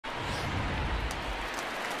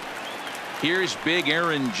Here's big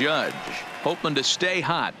Aaron Judge, hoping to stay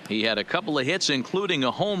hot. He had a couple of hits, including a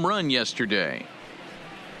home run yesterday.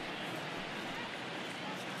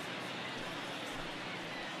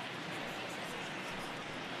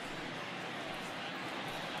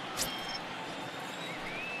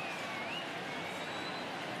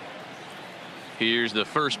 Here's the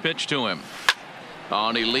first pitch to him. Oh,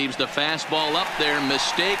 and he leaves the fastball up there.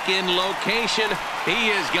 Mistaken location. He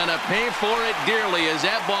is going to pay for it dearly as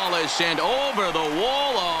that ball is sent over the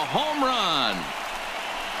wall. A home run.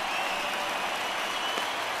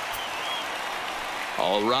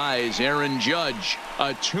 All rise, Aaron Judge,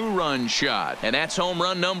 a 2-run shot. And that's home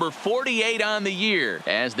run number 48 on the year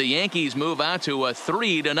as the Yankees move out to a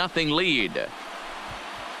 3-0 lead.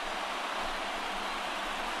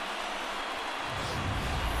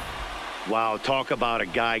 Wow, talk about a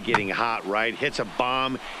guy getting hot, right? Hits a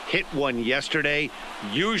bomb, hit one yesterday.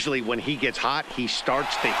 Usually when he gets hot, he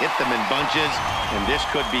starts to hit them in bunches, and this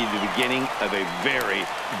could be the beginning of a very,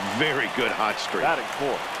 very good hot streak.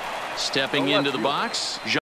 Stepping into the box.